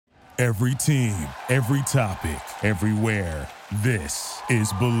Every team, every topic, everywhere. This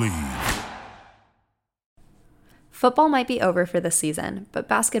is Believe. Football might be over for this season, but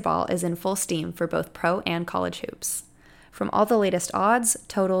basketball is in full steam for both pro and college hoops. From all the latest odds,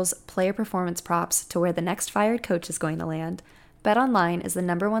 totals, player performance props, to where the next fired coach is going to land, BetOnline is the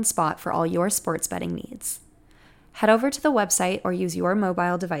 #1 spot for all your sports betting needs. Head over to the website or use your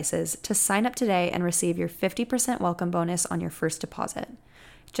mobile devices to sign up today and receive your 50% welcome bonus on your first deposit.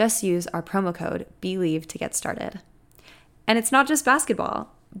 Just use our promo code BELIEVE to get started. And it's not just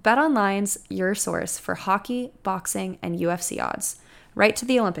basketball. BetOnline's your source for hockey, boxing, and UFC odds, right to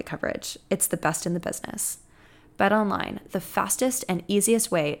the Olympic coverage. It's the best in the business. BetOnline, the fastest and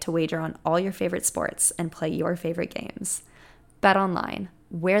easiest way to wager on all your favorite sports and play your favorite games. BetOnline,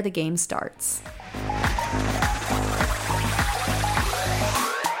 where the game starts.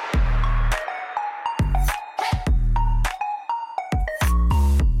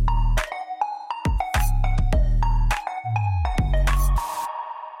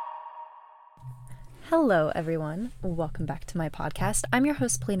 Hello, everyone. Welcome back to my podcast. I'm your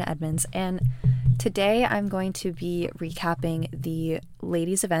host, Polina Edmonds, and today I'm going to be recapping the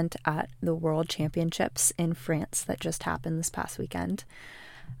ladies' event at the World Championships in France that just happened this past weekend.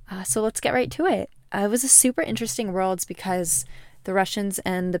 So let's get right to it. It was a super interesting Worlds because the Russians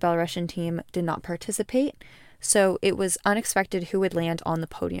and the Belarusian team did not participate, so it was unexpected who would land on the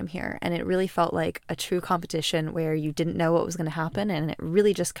podium here, and it really felt like a true competition where you didn't know what was going to happen, and it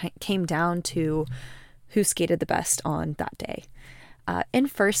really just came down to who skated the best on that day. In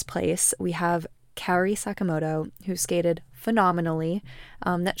first place, we have Kaori Sakamoto, who skated phenomenally.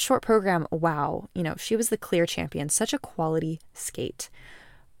 That short program, wow, she was the clear champion. Such a quality skate.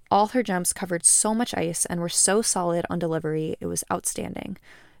 All her jumps covered so much ice and were so solid on delivery. It was outstanding.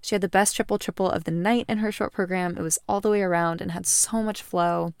 She had the best triple-triple of the night in her short program. It was all the way around and had so much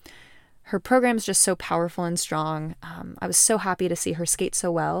flow. Her program is just so powerful and strong. I was so happy to see her skate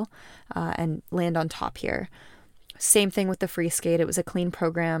so well and land on top here. Same thing with the free skate. It was a clean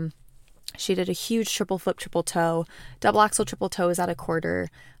program. She did a huge triple flip, triple toe. Double axel, triple toe is at a quarter.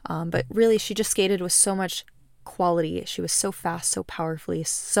 But really, she just skated with so much quality. She was so fast, so powerfully,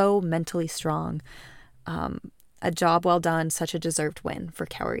 so mentally strong. A job well done. Such a deserved win for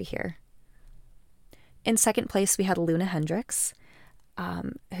Kaori here. In second place, we had Luna Hendricks,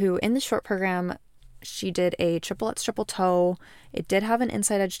 who in the short program, she did a triplets triple toe. It did have an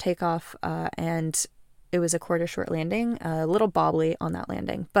inside edge takeoff, and it was a quarter short landing, a little bobbly on that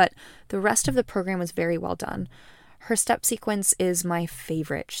landing, but the rest of the program was very well done. Her step sequence is my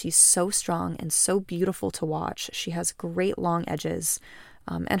favorite. She's so strong and so beautiful to watch. She has great long edges,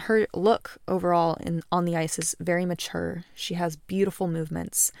 and her look overall on the ice is very mature. She has beautiful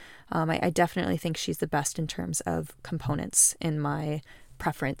movements. I definitely think she's the best in terms of components in my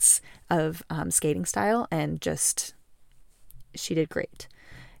preference of skating style, and just she did great.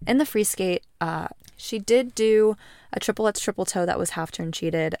 In the free skate, she did do a triplets triple toe that was half turn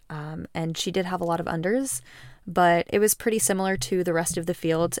cheated, and she did have a lot of unders, but it was pretty similar to the rest of the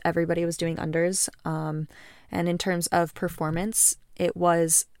field. Everybody was doing unders, and in terms of performance, it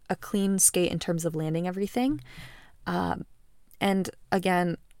was a clean skate in terms of landing everything. And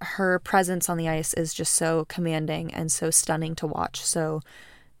again, her presence on the ice is just so commanding and so stunning to watch. So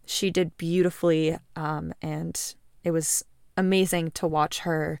she did beautifully, and it was amazing to watch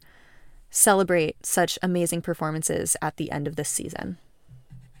her celebrate such amazing performances at the end of this season.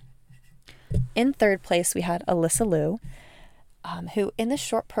 In third place, we had Alyssa Liu, who in the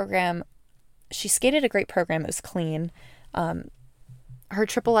short program, she skated a great program. It was clean. Her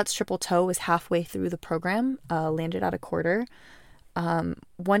triplets triple toe was halfway through the program, landed at a quarter.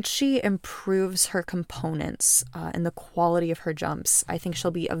 Once she improves her components and the quality of her jumps, I think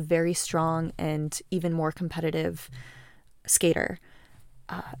she'll be a very strong and even more competitive skater.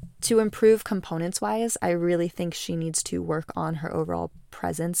 To improve components-wise, I really think she needs to work on her overall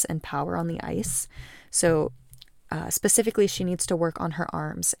presence and power on the ice. So specifically, she needs to work on her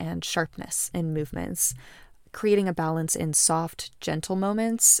arms and sharpness in movements, creating a balance in soft, gentle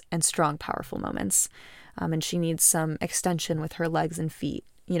moments and strong, powerful moments. And she needs some extension with her legs and feet.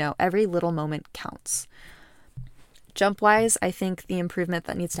 Every little moment counts. Jump-wise, I think the improvement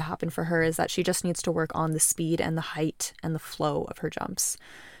that needs to happen for her is that she just needs to work on the speed and the height and the flow of her jumps.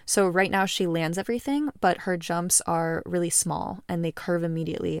 So right now she lands everything, but her jumps are really small and they curve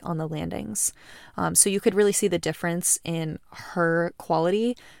immediately on the landings. So you could really see the difference in her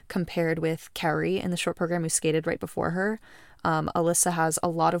quality compared with Kaori in the short program who skated right before her. Alyssa has a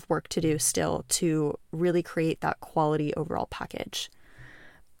lot of work to do still to really create that quality overall package.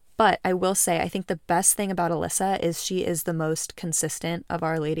 But I will say, I think the best thing about Alyssa is she is the most consistent of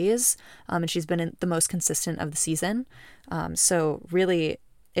our ladies, and she's been the most consistent of the season. So really,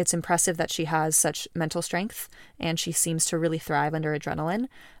 it's impressive that she has such mental strength, and she seems to really thrive under adrenaline,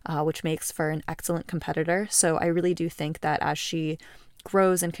 which makes for an excellent competitor. So I really do think that as she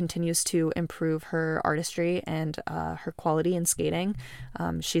grows and continues to improve her artistry and her quality in skating,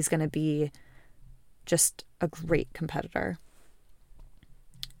 she's going to be just a great competitor.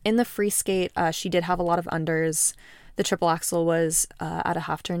 In the free skate, she did have a lot of unders. The triple axel was at a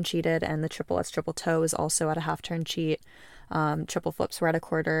half turn cheated, and the triple S triple toe was also at a half turn cheat. Triple flips were at a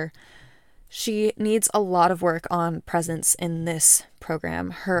quarter. She needs a lot of work on presence in this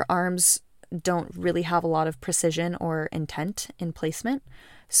program. Her arms don't really have a lot of precision or intent in placement,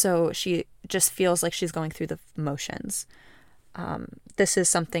 so she just feels like she's going through the motions. This is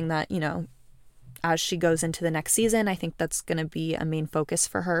something that, as she goes into the next season, I think that's going to be a main focus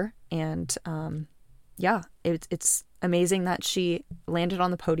for her. And it's amazing that she landed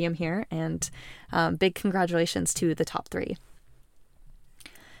on the podium here, and big congratulations to the top three.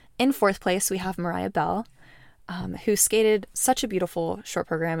 In fourth place, we have Mariah Bell, who skated such a beautiful short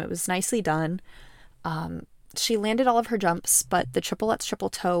program. It was nicely done. She landed all of her jumps, but the triple Lutz triple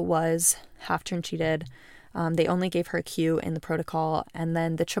toe was half turn cheated. They only gave her a cue in the protocol, and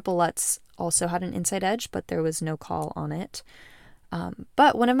then the triple Lutz also had an inside edge, but there was no call on it.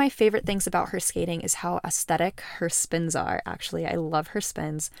 But one of my favorite things about her skating is how aesthetic her spins are, actually. I love her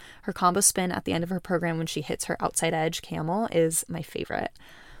spins. Her combo spin at the end of her program when she hits her outside edge camel is my favorite.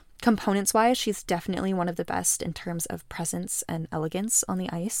 Components-wise, she's definitely one of the best in terms of presence and elegance on the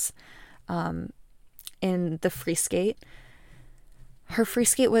ice. In the free skate, her free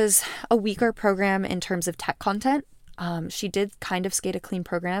skate was a weaker program in terms of tech content. She did kind of skate a clean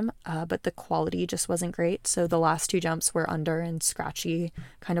program, but the quality just wasn't great. So the last two jumps were under and scratchy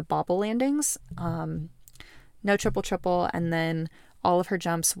kind of bobble landings. No triple, and then all of her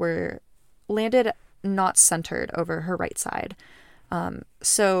jumps were landed not centered over her right side.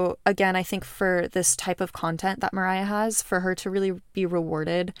 So again, I think for this type of content that Mariah has, for her to really be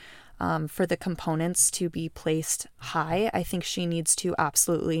rewarded for the components to be placed high, I think she needs to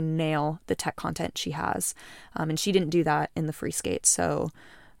absolutely nail the tech content she has. And she didn't do that in the free skate. So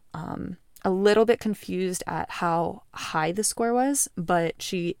a little bit confused at how high the score was, but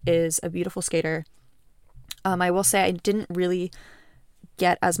she is a beautiful skater. I will say I didn't really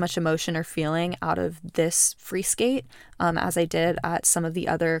get as much emotion or feeling out of this free skate as I did at some of the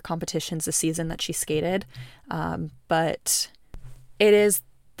other competitions this season that she skated. But it is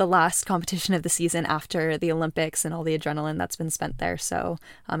the last competition of the season after the Olympics and all the adrenaline that's been spent there. So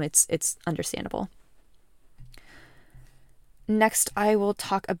it's understandable. Next, I will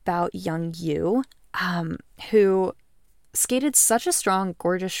talk about Young Yu, who skated such a strong,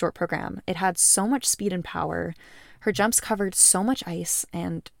 gorgeous short program. It had so much speed and power. Her jumps covered so much ice,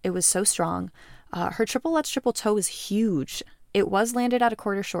 and it was so strong. Her triple Lutz triple toe was huge. It was landed at a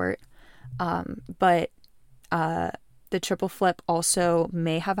quarter short, but the triple flip also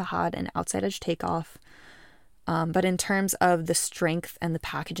may have had an outside edge takeoff. But in terms of the strength and the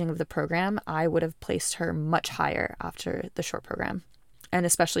packaging of the program, I would have placed her much higher after the short program, and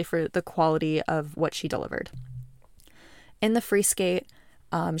especially for the quality of what she delivered. In the free skate,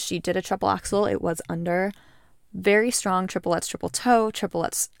 she did a triple axel. It was under. Very strong triple Lutz triple toe, triple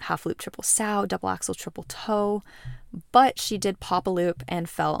Lutz half loop triple sow, double axel triple toe, but she did pop a loop and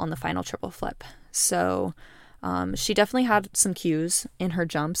fell on the final triple flip. So she definitely had some cues in her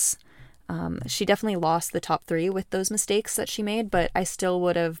jumps. She definitely lost the top three with those mistakes that she made, but I still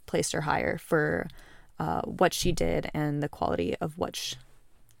would have placed her higher for what she did and the quality of what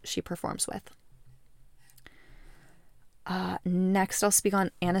she performs with. Next, I'll speak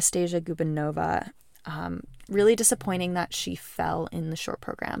on Anastasia Gubanova. Really disappointing that she fell in the short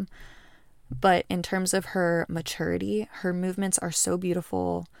program. But in terms of her maturity, her movements are so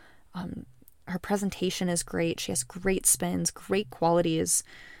beautiful. Her presentation is great. She has great spins, great qualities.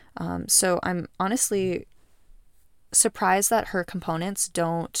 So I'm honestly surprised that her components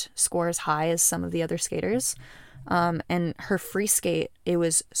don't score as high as some of the other skaters. And her free skate, it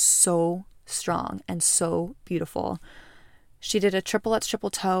was so strong and so beautiful. She did a triple Lutz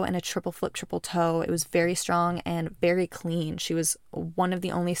triple toe and a triple flip triple toe. It was very strong and very clean. She was one of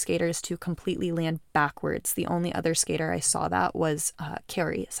the only skaters to completely land backwards. The only other skater I saw that was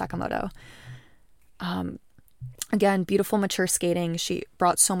Kaori Sakamoto. Again, beautiful, mature skating. She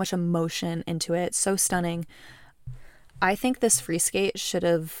brought so much emotion into it. So stunning. I think this free skate should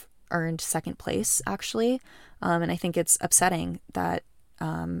have earned second place, actually. And I think it's upsetting that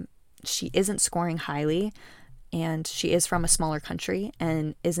she isn't scoring highly. and she is from a smaller country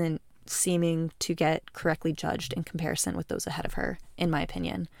and isn't seeming to get correctly judged in comparison with those ahead of her, in my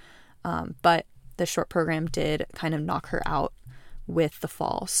opinion. But the short program did kind of knock her out with the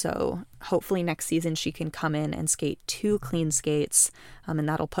fall. So hopefully next season she can come in and skate 2 clean skates, and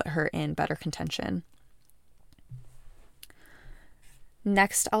that'll put her in better contention.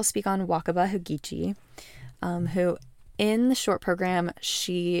 Next, I'll speak on Wakaba Higuchi, who in the short program,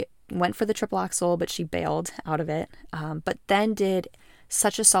 she went for the triple axel, but she bailed out of it, but then did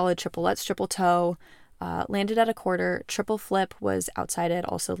such a solid triple lutz, triple toe, landed at a quarter, triple flip was outside it,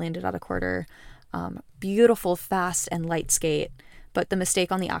 also landed at a quarter. Beautiful, fast, and light skate, but the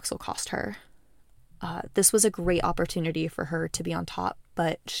mistake on the axle cost her. This was a great opportunity for her to be on top,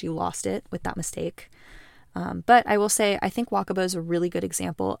 but she lost it with that mistake. But I will say, I think Wakaba is a really good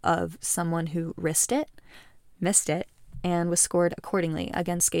example of someone who risked it, missed it, and was scored accordingly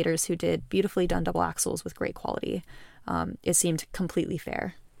against skaters who did beautifully done double axels with great quality. It seemed completely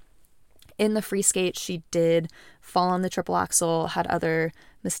fair. In the free skate, she did fall on the triple axel, had other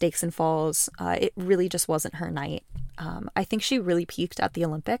mistakes and falls. It really just wasn't her night. I think she really peaked at the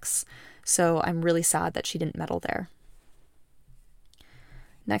Olympics, so I'm really sad that she didn't medal there.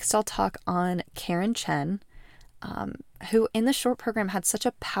 Next, I'll talk on Karen Chen, who in the short program had such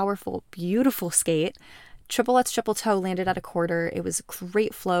a powerful, beautiful skate. Triple lutz, triple toe landed at a quarter. It was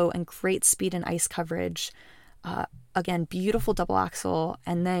great flow and great speed and ice coverage. Again, beautiful double axel,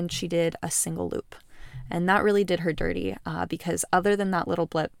 and then she did a single loop. And that really did her dirty because other than that little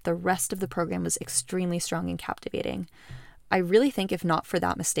blip, the rest of the program was extremely strong and captivating. I really think if not for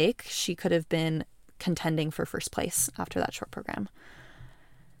that mistake, she could have been contending for first place after that short program.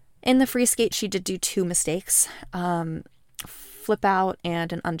 In the free skate, she did do 2 mistakes, flip out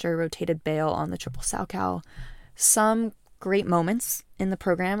and an under rotated bail on the triple Salchow. Some great moments in the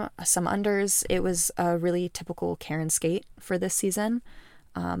program, some unders. It was a really typical Karen skate for this season,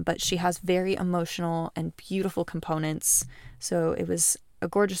 but she has very emotional and beautiful components, so it was a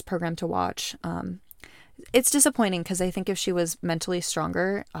gorgeous program to watch. It's disappointing because I think if she was mentally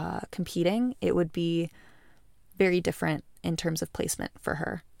stronger competing, it would be very different in terms of placement for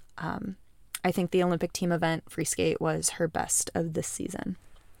her. I think the Olympic team event free skate was her best of this season.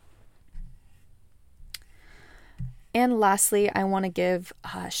 And lastly, I want to give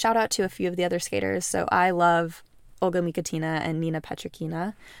a shout out to a few of the other skaters. So I love Olga Mikatina and Nina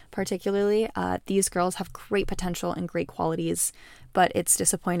Petrikina particularly. These girls have great potential and great qualities, but it's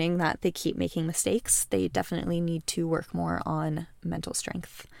disappointing that they keep making mistakes. They definitely need to work more on mental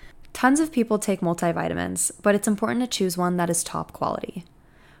strength. Tons of people take multivitamins, but it's important to choose one that is top quality.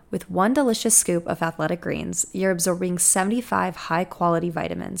 With one delicious scoop of Athletic Greens, you're absorbing 75 high-quality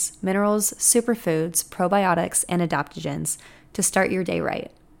vitamins, minerals, superfoods, probiotics, and adaptogens to start your day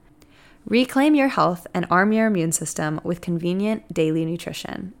right. Reclaim your health and arm your immune system with convenient daily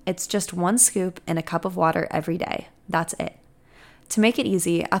nutrition. It's just 1 scoop in a cup of water every day. That's it. To make it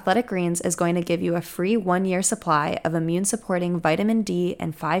easy, Athletic Greens is going to give you a free 1-year supply of immune-supporting vitamin D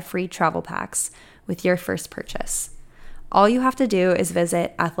and 5 free travel packs with your first purchase. All you have to do is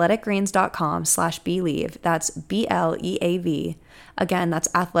visit athleticgreens.com/believe. That's BLEAV. Again, that's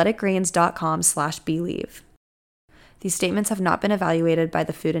athleticgreens.com/believe. These statements have not been evaluated by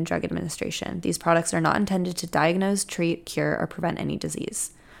the Food and Drug Administration. These products are not intended to diagnose, treat, cure, or prevent any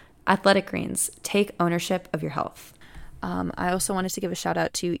disease. Athletic Greens, take ownership of your health. I also wanted to give a shout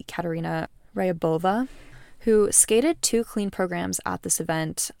out to Katerina Ryabova, who skated 2 clean programs at this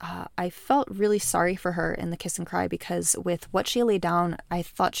event. I felt really sorry for her in the kiss and cry because with what she laid down, I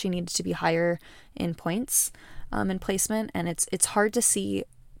thought she needed to be higher in points and placement, and it's hard to see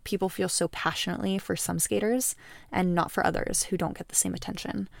people feel so passionately for some skaters and not for others who don't get the same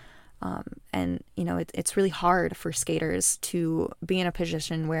attention. And, you know, it's really hard for skaters to be in a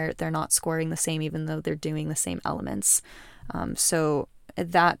position where they're not scoring the same even though they're doing the same elements. So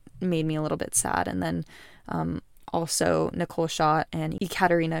that made me a little bit sad. And then also Nicole Schott and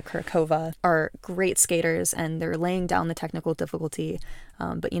Ekaterina Kurakova are great skaters and they're laying down the technical difficulty,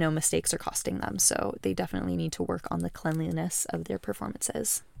 but, you know, mistakes are costing them. So they definitely need to work on the cleanliness of their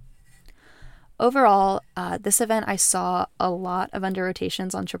performances. Overall, this event, I saw a lot of under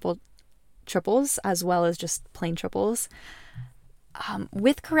rotations on triples as well as just plain triples.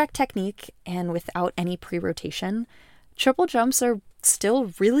 With correct technique and without any pre-rotation, triple jumps are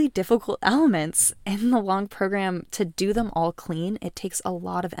still really difficult elements in the long program. To do them all clean, it takes a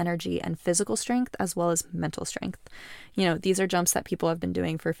lot of energy and physical strength as well as mental strength. You know, these are jumps that people have been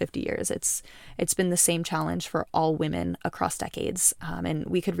doing for 50 years. It's been the same challenge for all women across decades. And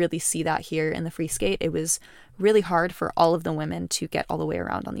we could really see that here in the free skate. It was really hard for all of the women to get all the way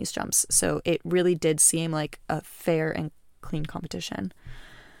around on these jumps. So it really did seem like a fair and clean competition.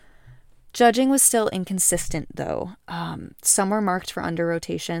 Judging was still inconsistent, though. Some were marked for under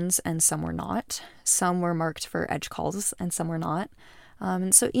rotations and some were not. Some were marked for edge calls and some were not.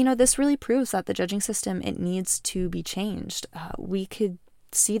 And so, you know, this really proves that the judging system, it needs to be changed. We could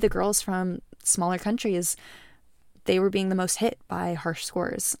see the girls from smaller countries, they were being the most hit by harsh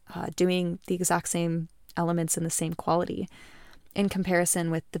scores, doing the exact same elements in the same quality in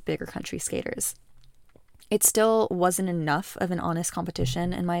comparison with the bigger country skaters. It still wasn't enough of an honest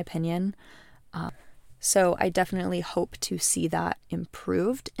competition, in my opinion. So I definitely hope to see that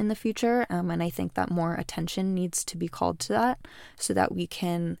improved in the future. And I think that more attention needs to be called to that so that we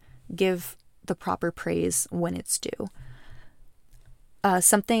can give the proper praise when it's due.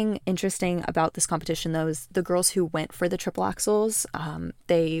 Something interesting about this competition, though, is the girls who went for the triple axels,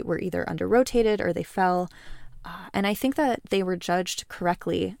 they were either under-rotated or they fell. And I think that they were judged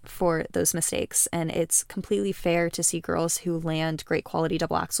correctly for those mistakes. And it's completely fair to see girls who land great quality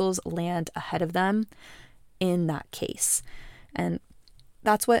double axels land ahead of them in that case. And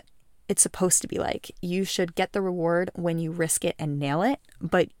that's what it's supposed to be like. You should get the reward when you risk it and nail it,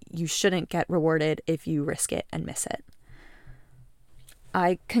 but you shouldn't get rewarded if you risk it and miss it.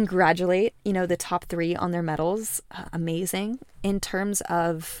 I congratulate, the top three on their medals. Amazing. In terms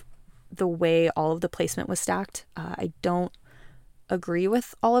of the way all of the placement was stacked, I don't agree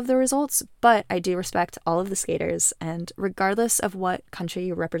with all of the results, but I do respect all of the skaters. And regardless of what country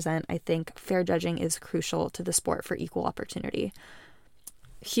you represent, I think fair judging is crucial to the sport for equal opportunity.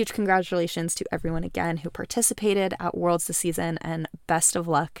 Huge congratulations to everyone again who participated at Worlds this season, and best of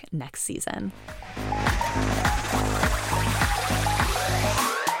luck next season.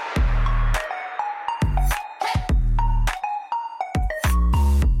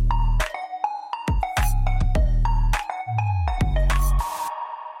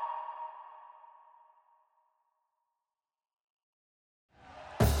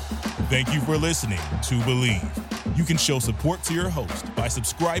 Thank you for listening to Believe. You can show support to your host by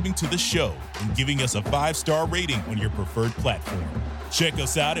subscribing to the show and giving us a 5-star rating on your preferred platform. Check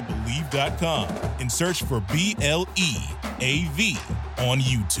us out at Believe.com and search for BLEAV on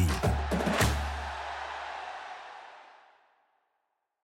YouTube.